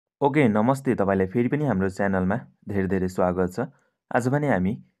Okay, नमस्ते तपाईँलाई फेरि पनि हाम्रो च्यानलमा धेरै स्वागत छ। आज पनि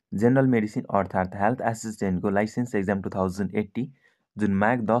हामी जेनरल मेडिसिन अर्थात् हेल्थ एसिस्टेन्टको लाइसेन्स एक्जाम 2080 जुन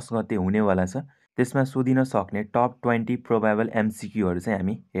माघ 10 गते हुनेवाला छ, त्यसमा सोधिन सक्ने टप 20 प्रोबेबल एमसिक्यूहरू चाहिँ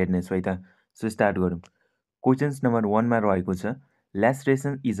हामी हेर्नेछौँ है त। सो स्टार्ट गरौँ। क्वेसन्स नम्बर 1 मा रहेको छ,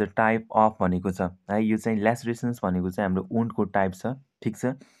 ल्यासरेसन इज अ टाइप अफ भनेको छ है। यो चाहिँ ल्यासरेसन्स भनेको चाहिँ हाम्रो वुन्डको टाइप छ, ठिक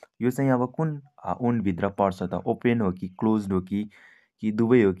छ। यो चाहिँ अब कुन वुन्डभित्र पर्छ त? ओपन हो कि क्लोज्ड हो कि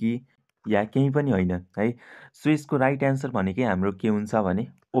दुवै हो कि या केही पनि होइन है। सो यसको राइट एन्सर भनेकै हाम्रो के हुन्छ भने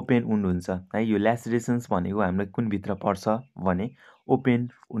ओपेन वुन्ड हुन्छ है। यो ल्यासरेसन्स भनेको हाम्रो कुनभित्र पर्छ भने ओपेन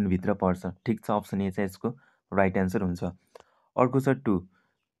वुन्डभित्र पर्छ, ठिक छ। अप्सन ए चाहिँ यसको राइट एन्सर हुन्छ। अर्को छ 2,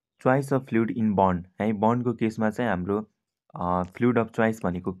 choice of fluid in bond है। बन्डको केसमा चाहिँ हाम्रो फ्लुइड अफ चोइस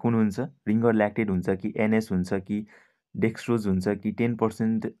भनेको कुन हुन्छ? रिङ्गर ल्याक्टेट हुन्छ कि एनएस हुन्छ कि डेक्स्ट्रोज हुन्छ कि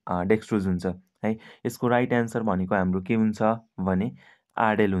 10% डेक्स्ट्रोज हुन्छ है। यसको राइट एन्सर भनेको हाम्रो के हुन्छ भने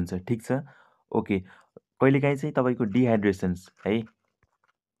आरडेल हुन्छ, ठिक छ। ओके, कहिलेकाहीँ चाहिँ तपाईँको डिहाइड्रेसन्स है,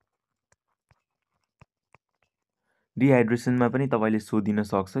 डिहाइड्रेसनमा पनि तपाईँले सोधिन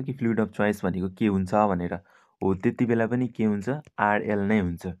सक्छ कि फ्लुइड अफ चोइस भनेको के हुन्छ भनेर। हो, त्यति बेला पनि के हुन्छ? आरएल नै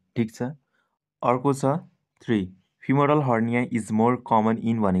हुन्छ, ठिक छ। अर्को छ 3, फ्युमरल hernia is more common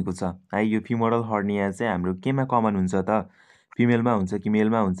in भनेको छ है। यो फ्युमरल हर्निया चाहिँ हाम्रो केमा कमन हुन्छ त? फिमेलमा हुन्छ कि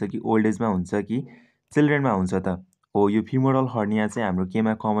मेलमा हुन्छ कि ओल्ड एजमा हुन्छ कि चिल्ड्रेनमा हुन्छ त? हो, यो फ्युमरल हर्निया चाहिँ हाम्रो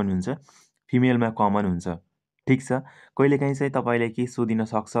केमा कमन हुन्छ? फिमेलमा कमन हुन्छ, ठिक छ। कहिलेकाहीँ चाहिँ तपाईँले के सोधिन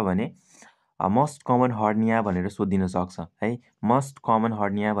सक्छ भने मस्ट कमन हर्निया भनेर सोधिन सक्छ है। मस्ट कमन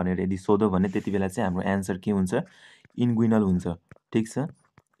हर्निया भनेर यदि सोध्यो भने त्यति बेला चाहिँ हाम्रो एन्सर के हुन्छ? इन्गुइनल हुन्छ, ठिक छ।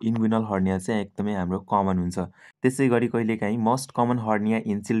 इन्गुइनल हर्निया चाहिँ एकदमै हाम्रो कमन हुन्छ। त्यसै गरी कहिलेकाहीँ must common hernia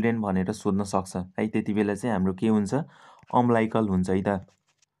in children भनेर सोध्न सक्छ है। त्यति बेला चाहिँ हाम्रो के हुन्छ? अम्ब्लाइकल हुन्छ है त।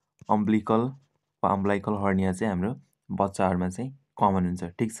 अम्ब्लाइकल हर्निया चाहिँ हाम्रो बच्चाहरूमा चाहिँ कमन हुन्छ,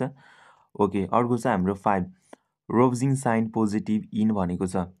 ठिक छ। ओके, अर्को छ हाम्रो 5, रोब्जिङ साइन पोजिटिभ इन भनेको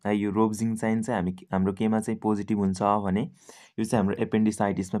छ है। यो रोब्जिङ साइन चाहिँ हाम्रो केमा चाहिँ पोजिटिभ हुन्छ भने यो चाहिँ हाम्रो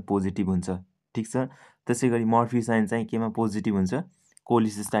एपेन्डिसाइटिसमा पोजिटिभ हुन्छ, ठिक छ। त्यसै गरी मर्फी साइन चाहिँ केमा पोजिटिभ हुन्छ?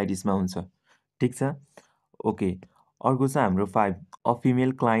 कोलिसिस्टाइटिसमा हुन्छ, ठिक छ। ओके, अर्को छ हाम्रो 5, a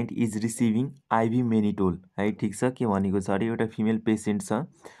female client is receiving Ivy mannitol है, ठिक छ। के भनेको छ अरे एउटा फिमेल पेसेन्ट छ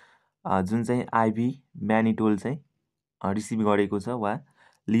जुन चाहिँ आइभी म्यानिटोल चाहिँ रिसिभ गरेको छ वा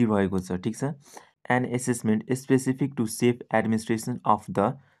लिइरहेको छ, ठिक छ। An assessment specific to safe administration of the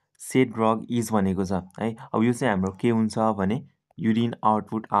shed drug is भनेको छ है। अब यो चाहिँ हाम्रो के हुन्छ भने युरिन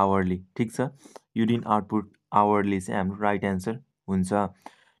आउटपुट आवरली, ठिक छ। युरिन आउटपुट आवरली चाहिँ हाम्रो राइट एन्सर हुन्छ,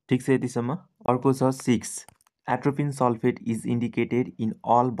 ठिक छ यतिसम्म। अर्को छ 6, atropine sulphate is इन्डिकेटेड in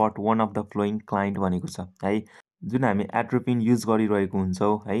all but one of the following client भनेको छ है। जुन हामी एट्रोपिन युज गरिरहेको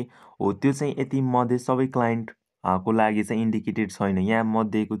हुन्छौँ है, हो त्यो चाहिँ यति मध्ये सबै क्लाइन्ट को लागि चाहिँ इन्डिकेटेड छैन। यहाँ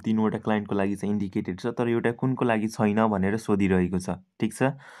मध्येको 3वटा क्लाइन्टको लागि चाहिँ इन्डिकेटेड छ, तर एउटा कुनको लागि छैन भनेर सोधिरहेको छ, ठिक छ।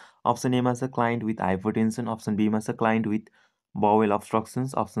 अप्सन एमा छ क्लाइन्ट विथ हाइपरटेन्सन, अप्सन बीमा छ क्लाइन्ट विथ बावेल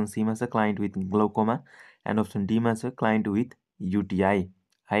अब्स्ट्रक्सन्स, अप्सन सीमा छ client with glaucoma and option डीमा छ क्लाइन्ट विथ युटिआई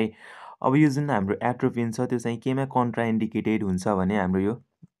है। अब यो जुन हाम्रो एट्रोपिन छ त्यो चाहिँ केमा कन्ट्राइन्डिकेटेड हुन्छ भने हाम्रो यो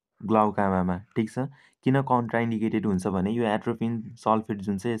ग्लाउकामामा, ठिक छ। किन कन्ट्राइन्डिकेटेड हुन्छ भने यो एट्रोपिन सल्फेट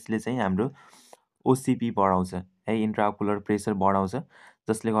जुन चाहिँ यसले चाहिँ हाम्रो ओसिपी बढाउँछ है, इन्ट्राओकुलर प्रेसर बढाउँछ,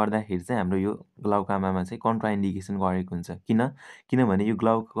 जसले गर्दाखेरि चाहिँ हाम्रो यो ग्लाउकामामा चाहिँ कन्ट्राइन्डिकेसन गरेको हुन्छ। किनभने यो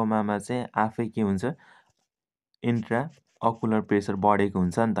ग्लाउकोमामा चाहिँ आफै के हुन्छ? इन्ट्रा अकुलर प्रेसर बढेको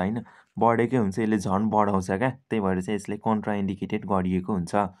हुन्छ नि त होइन, बढेकै हुन्छ, यसले झन् बढाउँछ क्या, त्यही भएर चाहिँ यसले कन्ट्राइन्डिकेटेड गरिएको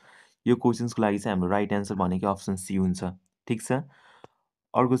हुन्छ। यो क्वेसन्सको लागि चाहिँ हाम्रो राइट एन्सर भनेको अप्सन सी हुन्छ, ठिक छ।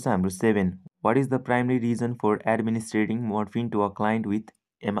 अर्को छ हाम्रो 7, what is the primary reason for एडमिनिस्ट्रेटिङ morphine to a client with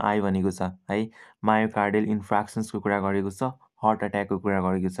MI भनेको छ है। मायोकार्डियल इन्फ्राक्सन्सको कुरा गरेको छ, हार्ट एट्याकको कुरा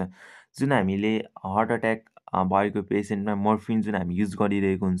गरेको छ। जुन हामीले हार्ट एट्याक भएको पेसेन्टमा मोर्फिन जुन हामी युज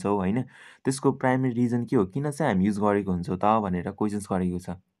गरिरहेको हुन्छौँ होइन, त्यसको प्राइमेरी रिजन के हो? किन चाहिँ हामी युज गरेको हुन्छौँ त भनेर क्वेसन्स गरेको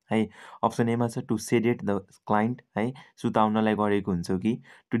छ है। अप्सन एमा छ टु सेडेट द क्लाइन्ट है, सुताउनलाई गरेको हुन्छौँ कि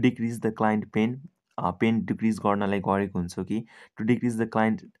to decrease the client pain, pain decrease गर्नलाई गरेको हुन्छौँ कि to decrease the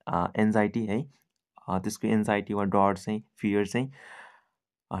client anxiety है, त्यसको एन्जाइटी वा डर चाहिँ फियर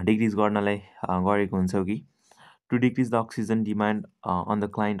चाहिँ डिक्रिज गर्नलाई गरेको हुन्छौँ कि to decrease the oxygen demand on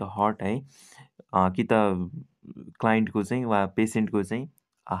the client heart है, कि त क्लाइन्टको चाहिँ वा पेसेन्टको चाहिँ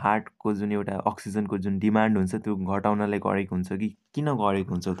हार्टको जुन एउटा अक्सिजनको जुन डिमान्ड हुन्छ त्यो घटाउनलाई गरेको हुन्छ कि किन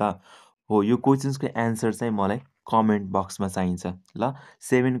गरेको हुन्छ त? हो, यो क्वेसन्सको एन्सर चाहिँ मलाई कमेन्ट बक्समा चाहिन्छ ल।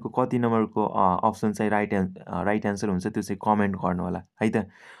 7को कति नम्बरको अप्सन चाहिँ राइट एन्सर हुन्छ त्यो चाहिँ कमेन्ट गर्नु होला है त।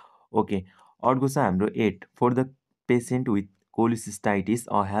 ओके, अर्को छ हाम्रो 8, for the patient with cholecystitis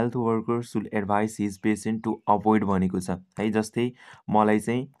a health worker should advice his patient to avoid भनेको छ है। जस्तै मलाई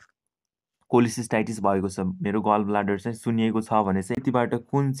चाहिँ कोलिसिस्टाइटिस भएको छ, मेरो गल ब्लाडर चाहिँ सुन्निएको छ भने चाहिँ यतिबाट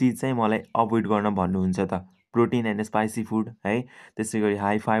कुन चिज चाहिँ मलाई अभोइड गर्न भन्नुहुन्छ त? प्रोटिन एन्ड स्पाइसी फुड है, त्यसै गरी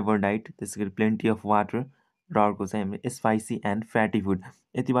हाई फाइबर डाइट, त्यसै गरी प्लेन्टी अफ वाटर, र अर्को चाहिँ हाम्रो स्पाइसी एन्ड फ्याटी फुड।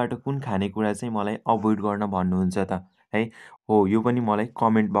 यतिबाट कुन खानेकुरा चाहिँ मलाई अभोइड गर्न भन्नुहुन्छ त है? हो, यो पनि मलाई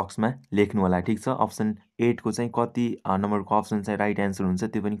कमेन्ट बक्समा लेख्नु होला, ठिक छ? अप्सन 8 को चाहिँ कति नम्बरको अप्सन चाहिँ राइट एन्सर हुन्छ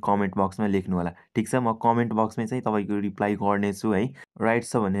त्यो पनि कमेन्ट बक्समा लेख्नु होला, ठिक छ? म कमेन्ट बक्समै चाहिँ तपाईँको रिप्लाई गर्नेछु है। राइट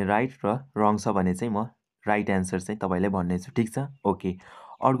छ भने राइट र रङ छ भने चाहिँ म राइट एन्सर चाहिँ तपाईँलाई भन्नेछु, ठिक छ? ओके,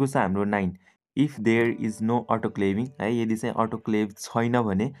 अर्को छ हाम्रो 9, इफ देयर इज नो अटोक्लेभिङ है, यदि चाहिँ अटोक्लेभ छैन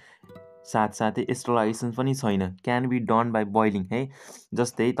भने साथसाथै स्टरलाइजेसन पनि छैन, can be done by boiling है।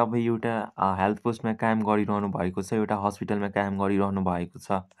 जस्तै तपाईँ एउटा हेल्थ पोस्टमा काम गरिरहनु भएको छ, एउटा हस्पिटलमा काम गरिरहनु भएको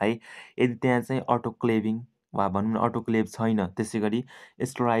छ है, यदि त्यहाँ चाहिँ अटोक्लेभिङ वा भनौँ न अटोक्लेभ छैन, त्यसै गरी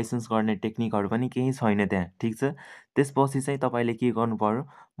स्टरलाइजेसन गर्ने टेक्निकहरू पनि केही छैन त्यहाँ, ठिक छ? त्यसपछि चाहिँ तपाईँले के गर्नु पर्यो?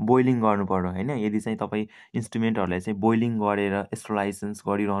 बोइलिङ गर्नु पर्यो होइन? यदि चाहिँ तपाईँ इन्स्ट्रुमेन्टहरूलाई चाहिँ बोइलिङ गरेर स्टरलाइजेसन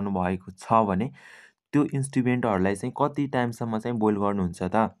गरिरहनु भएको छ भने त्यो इन्स्ट्रुमेन्टहरूलाई चाहिँ कति टाइमसम्म चाहिँ बोइल गर्नुहुन्छ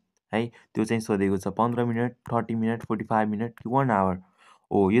त है? त्यो चाहिँ सोधेको छ, 15 मिनट, 30 मिनट, 45 मिनट कि 1 आवर?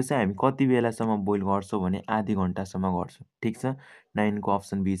 हो, यो चाहिँ हामी कति बेलासम्म बोइल गर्छौँ भने आधी घन्टासम्म गर्छौँ, ठिक छ? 9 को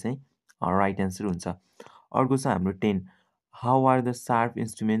अप्सन बी चाहिँ राइट एन्सर हुन्छ। अर्को छ हाम्रो 10, how are the sharp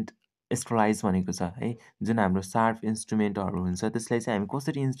instrument sterilise भनेको छ है, जुन हाम्रो सार्प इन्स्ट्रुमेन्टहरू हुन्छ त्यसलाई चाहिँ हामी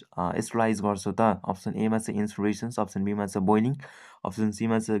कसरी स्टरलाइज गर्छौँ त? अप्सन एमा छ इन्फ्लोरेसन्स, अप्सन बीमा छ बोइलिङ, अप्सन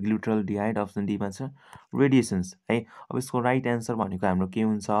सीमा छ ग्लुट्रल डिहाइड, अप्सन डीमा छ रेडिएसन्स है। अब यसको राइट एन्सर भनेको हाम्रो के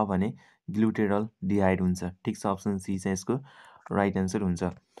हुन्छ भने ग्लुटेरल डिहाइड हुन्छ, ठिक छ? अप्सन सी चाहिँ यसको राइट एन्सर हुन्छ।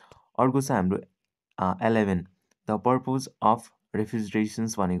 अर्को छ हाम्रो 11, द पर्पोज अफ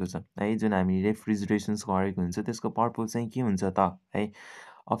रेफ्रिजरेसन्स भनेको छ है, जुन हामी रेफ्रिजरेसन्स गरेको हुन्छ त्यसको पर्पोज चाहिँ के हुन्छ त है?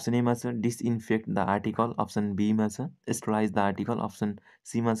 अप्सन एमा छ डिसइन्फेक्ट द आर्टिकल, अप्सन बीमा छ स्टरलाइज द आर्टिकल, अप्सन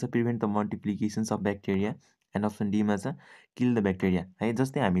सीमा छ prevent the मल्टिप्लिकेसन्स of bacteria, and option डीमा छ किल द ब्याक्टेरिया है।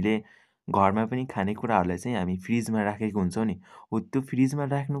 जस्तै हामीले घरमा पनि खानेकुराहरूलाई चाहिँ हामी फ्रिजमा राखेको हुन्छौँ नि, हो त्यो फ्रिजमा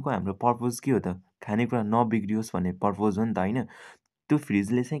राख्नुको हाम्रो पर्पोज के हो त? खानेकुरा नबिग्रियोस् भन्ने पर्पोज हो नि त होइन? त्यो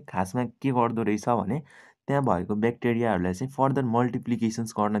फ्रिजले चाहिँ खासमा के गर्दो रहेछ भने त्यहाँ भएको ब्याक्टेरियाहरूलाई चाहिँ फर्दर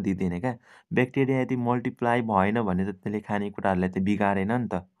मल्टिप्लिकेसन्स गर्न दिँदैन क्या। ब्याक्टेरिया यदि मल्टिप्लाई भएन भने त त्यसले खानेकुराहरूलाई त बिगारेन नि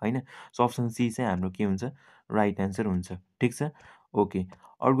त होइन? सो अप्सन सी चाहिँ हाम्रो के हुन्छ? राइट एन्सर हुन्छ, ठिक छ? ओके,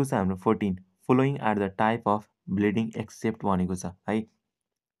 अर्को छ हाम्रो 14, following are the type of bleeding accept भनेको छ है।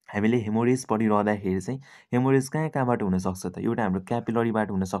 हामीले हेमोरेज पढिरहँदाखेरि चाहिँ हेमोरेज कहाँ कहाँबाट हुनसक्छ त? एउटा हाम्रो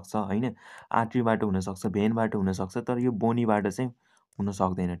क्यापिलरीबाट हुनसक्छ होइन, आर्ट्रीबाट हुनसक्छ, भेनबाट हुनसक्छ, तर यो बोनीबाट चाहिँ हुन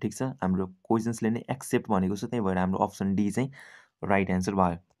सक्दैन, ठिक छ? हाम्रो क्वेसन्सले नै एक्सेप्ट भनेको छ, त्यही भएर हाम्रो अप्सन डी चाहिँ राइट एन्सर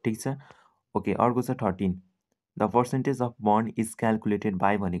भयो, ठिक छ? ओके, अर्को छ 13, the percentage of burn is calculated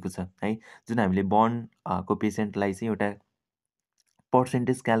by भनेको छ है, जुन हामीले बर्न को पेसेन्टलाई चाहिँ एउटा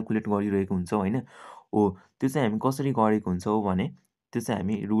पर्सेन्टेज क्यालकुलेट गरिरहेको हुन्छौँ होइन? हो, त्यो चाहिँ हामी कसरी गरेको हुन्छौँ भने त्यो चाहिँ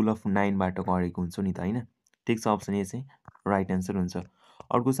हामी रुल अफ 9बाट गरेको हुन्छौँ नि त होइन? ठिक छ? अप्सन ए चाहिँ राइट एन्सर हुन्छ।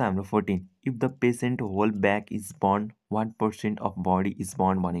 अर्को छ हाम्रो 14, if the patient whole back is burn what percent of body is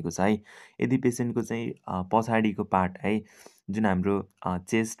burn भनेको छ है। यदि पेसेन्टको चाहिँ पछाडिको पार्ट है, जुन हाम्रो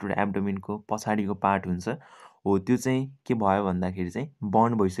चेस्ट र एब्डोमिनको पछाडिको पार्ट हुन्छ, हो त्यो चाहिँ के भयो भन्दाखेरि चाहिँ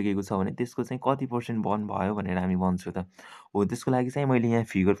बर्न भइसकेको छ भने त्यसको चाहिँ कति पर्सेन्ट बर्न भयो भनेर हामी भन्छौँ त? हो, त्यसको लागि चाहिँ मैले यहाँ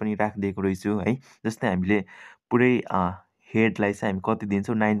फिगर पनि राखिदिएको रहेछु है। जस्तै हामीले पुरै हेडलाई चाहिँ हामी कति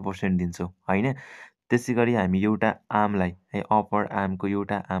दिन्छौँ? 9% दिन्छौँ होइन? त्यसै गरी हामी एउटा आर्मलाई है, अप्पर आर्मको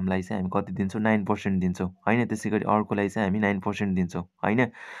एउटा आर्मलाई चाहिँ हामी कति दिन्छौँ? 9% दिन्छौँ होइन? त्यसै गरी अर्कोलाई चाहिँ हामी 9% दिन्छौँ होइन?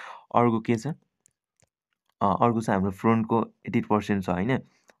 अर्को के छ? अर्को छ हाम्रो फ्रन्टको 80% छ होइन?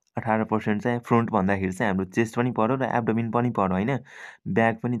 18% चाहिँ फ्रन्ट भन्दाखेरि चाहिँ हाम्रो चेस्ट पनि पऱ्यो र एब्डोमिन पनि पऱ्यो होइन?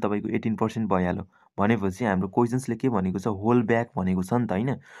 ब्याक पनि तपाईँको 18% भइहाल्यो। भनेपछि हाम्रो क्वेसन्सले के भनेको छ? होल ब्याक भनेको छ नि त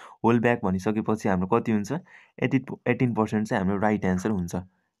होइन? होल ब्याक भनिसकेपछि हाम्रो कति हुन्छ? 18% चाहिँ हाम्रो राइट एन्सर हुन्छ,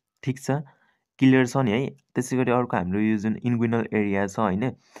 ठिक छ? क्लियर छ नि है? त्यसै गरी अर्को हाम्रो यो जुन इन्गुइनल एरिया छ होइन?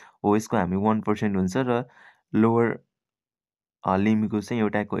 हो, यसको हामी 1% हुन्छ र लोवर लिम्बको चाहिँ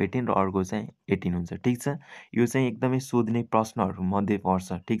एउटाको 18 र अर्को चाहिँ 18 हुन्छ, ठिक छ? यो चाहिँ एकदमै सोध्ने प्रश्नहरूमध्ये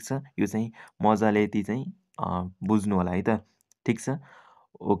पर्छ, ठिक छ? यो चाहिँ मजाले यति चाहिँ बुझ्नु होला है त, ठिक छ?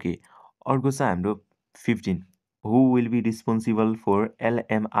 ओके, अर्को छ हाम्रो 15, हु will be responsible for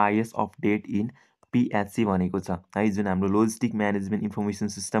एलएमआइएस update in PHC भनेको छ है, जुन हाम्रो लोजिस्टिक म्यानेजमेन्ट इन्फर्मेसन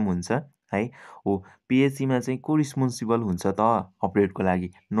सिस्टम हुन्छ है। हो, पिएचसीमा चाहिँ को रिस्पोन्सिबल हुन्छ त अपडेटको लागि?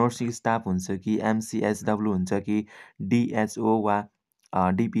 नर्सिङ स्टाफ हुन्छ कि एमसिएचडब्ल्यू हुन्छ कि डिएचओ वा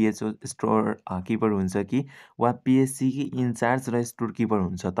डिपिएचओ स्टोर किपर हुन्छ कि वा पिएचसीकी इन्चार्ज र स्टोर किपर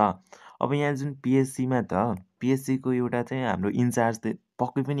हुन्छ त? अब यहाँ जुन पिएचसीमा त पिएचसीको एउटा चाहिँ हाम्रो इन्चार्ज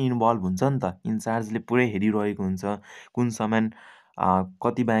पक्कै पनि इन्भल्भ हुन्छ नि त। इन्चार्जले पुरै हेरिरहेको हुन्छ कुन सामान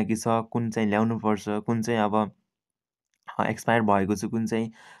कति बाँकी छ, कुन चाहिँ ल्याउनुपर्छ, कुन चाहिँ अब एक्सपायर भएको छ, कुन चाहिँ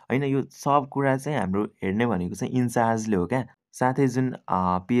होइन, यो सब कुरा चाहिँ हाम्रो हेर्ने भनेको चाहिँ इन्चार्जले हो क्या। साथै जुन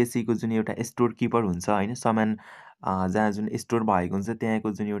पिएचसीको जुन एउटा स्टोर किपर हुन्छ होइन, सामान जहाँ जुन स्टोर भएको हुन्छ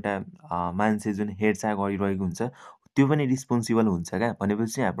त्यहाँको जुन एउटा मान्छे जुन हेरचाह गरिरहेको हुन्छ त्यो पनि रिस्पोन्सिबल हुन्छ क्या।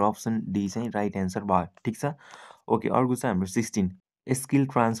 भनेपछि हाम्रो अप्सन डी चाहिँ राइट एन्सर भयो। ठिक छ। ओके, अर्को छ हाम्रो 16 skill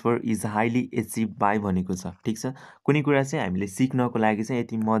transfer is highly achieve by भनेको छ। ठिक छ। कुनै कुरा चाहिँ हामीले सिक्नको लागि चाहिँ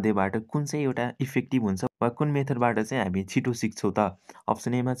यति मध्येबाट कुन चाहिँ एउटा इफेक्टिभ हुन्छ वा कुन मेथडबाट चाहिँ हामी छिटो सिक्छौँ त?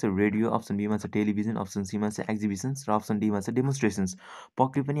 अप्सन एमा चाहिँ रेडियो, अप्सन बीमा चाहिँ टेलिभिजन, अप्सन सीमा चाहिँ एक्जिबिसन्स र अप्सन डीमा चाहिँ डेमोन्स्ट्रेसन्स।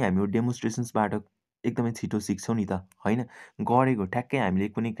 पक्कै पनि हामी डेमोन्स्ट्रेसन्सबाट एकदमै छिटो सिक्छौँ नि त, होइन? गरेको ठ्याक्कै हामीले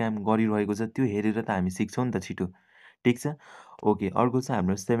कुनै काम गरिरहेको छ त्यो हेरेर त हामी सिक्छौँ नि त छिटो। ठिक छ। ओके, अर्को छ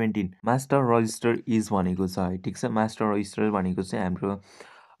हाम्रो 17 मास्टर रजिस्टर इज भनेको छ है। ठिक छ। मास्टर रजिस्टर भनेको चाहिँ हाम्रो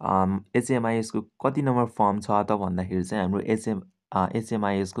एचएमआइएसको कति नम्बर फर्म छ त भन्दाखेरि चाहिँ हाम्रो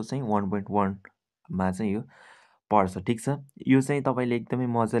एचएमआइएसको चाहिँ 1.1मा चाहिँ यो पर्छ। ठिक छ। यो चाहिँ तपाईँले एकदमै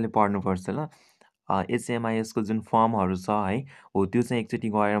मजाले पढ्नुपर्छ ल। एचएमआइएसको जुन फर्महरू छ है, हो त्यो चाहिँ एकचोटि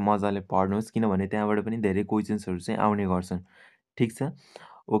गएर मजाले पढ्नुहोस्, किनभने त्यहाँबाट पनि धेरै क्वेसन्सहरू चाहिँ आउने गर्छन्। ठिक छ।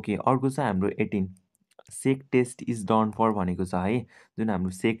 ओके, अर्को छ हाम्रो 18 सेक टेस्ट इज डन फर भनेको छ है। जुन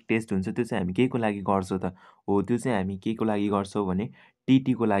हाम्रो सेक टेस्ट हुन्छ त्यो चाहिँ हामी के को लागि गर्छौँ त? हो, त्यो चाहिँ हामी के को लागि गर्छौँ भने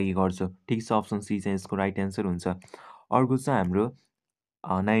टिटीको लागि गर्छौँ। ठिक छ। अप्सन सी चाहिँ यसको राइट एन्सर हुन्छ। अर्को छ हाम्रो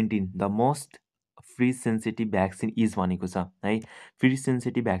 19 the most free sensitive vaccine is भनेको छ है। फ्री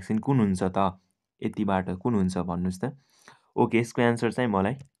सेन्सिटिभ भ्याक्सिन कुन हुन्छ त? यतिबाट कुन हुन्छ भन्नुहोस् त? ओके, यसको एन्सर चाहिँ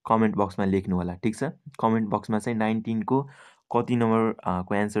मलाई कमेन्ट बक्समा लेख्नु होला। ठिक छ। कमेन्ट बक्समा चाहिँ 19 को कति नम्बर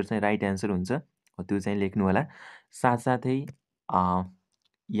को एन्सर चाहिँ राइट एन्सर हुन्छ त्यो चाहिँ लेख्नु होला। साथसाथै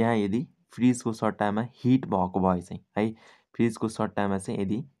यहाँ यदि फ्रिजको सट्टामा हिट भएको भए चाहिँ है, फ्रिजको सट्टामा चाहिँ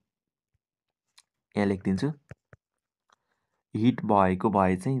यदि यहाँ लेखिदिन्छु हिट भएको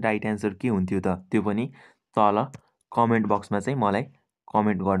भए चाहिँ राइट एन्सर के हुन्थ्यो त? त्यो पनि तल कमेन्ट बक्समा चाहिँ मलाई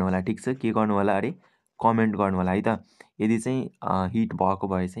कमेन्ट गर्नु होला। ठिक छ। के गर्नु होला अरे? कमेन्ट गर्नु होला है त। यदि चाहिँ हिट भएको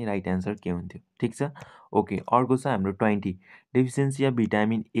भए चाहिँ राइट एन्सर के हुन्थ्यो? ठिक छ। ओके, अर्को छ हाम्रो 20 deficiency of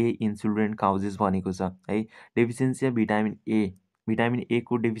vitamin A in children causes भनेको छ है। Deficiency of vitamin A, vitamin A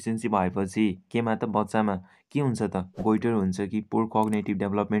को डेफिसियन्सी भएपछि केमा त? बच्चामा के हुन्छ त? गोइटर हुन्छ कि पोर कग्नेटिभ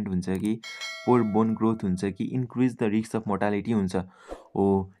डेभलपमेन्ट हुन्छ कि पोर बोन ग्रोथ हुन्छ कि increase the risk of mortality हुन्छ?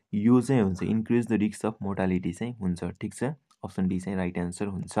 हो, यो चाहिँ हुन्छ increase the risk of mortality चाहिँ हुन्छ। ठिक छ। अप्सन डी चाहिँ राइट एन्सर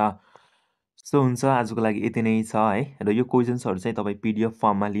हुन्छ। सो हुन्छ, आजको लागि यति नै छ है। र यो क्वेसन्सहरू चाहिँ तपाईँ पिडिएफ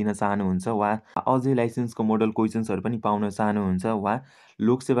फर्ममा लिन चाहनुहुन्छ वा अझै लाइसेन्सको मोडल क्वेसन्सहरू पनि पाउन चाहनुहुन्छ वा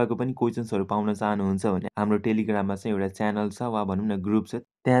लोकसेवाको पनि क्वेसन्सहरू पाउन चाहनुहुन्छ भने हाम्रो टेलिग्राममा चाहिँ एउटा च्यानल छ वा भनौँ न ग्रुप छ।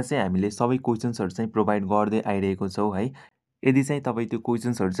 त्यहाँ चाहिँ हामीले सबै क्वेसन्सहरू चाहिँ प्रोभाइड गर्दै आइरहेको छौँ है। यदि चाहिँ तपाईँ त्यो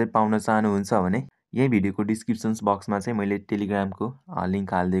क्वेसन्सहरू चाहिँ पाउन चाहनुहुन्छ भने यही भिडियोको डिस्क्रिप्सन्स बक्समा चाहिँ मैले टेलिग्रामको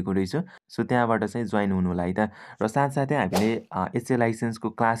लिङ्क हालिदिएको रहेछु। सो त्यहाँबाट चाहिँ जोइन हुनु होला है त। र साथसाथै हामीले एचए लाइसेन्सको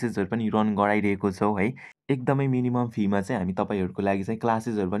क्लासेसहरू पनि रन गराइरहेको छौँ है। एकदमै मिनिमम फीमा चाहिँ हामी तपाईँहरूको लागि चाहिँ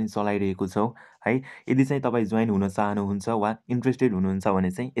क्लासेसहरू पनि चलाइरहेको छौँ है। यदि चाहिँ तपाईँ जोइन हुन चाहनुहुन्छ वा इन्ट्रेस्टेड हुनुहुन्छ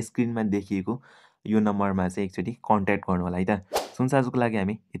भने चाहिँ स्क्रिनमा देखिएको यो नम्बरमा चाहिँ एकचोटि कन्ट्याक्ट गर्नु होला है त। हुन्छ, आजको लागि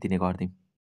हामी यति नै गरिदिउँ।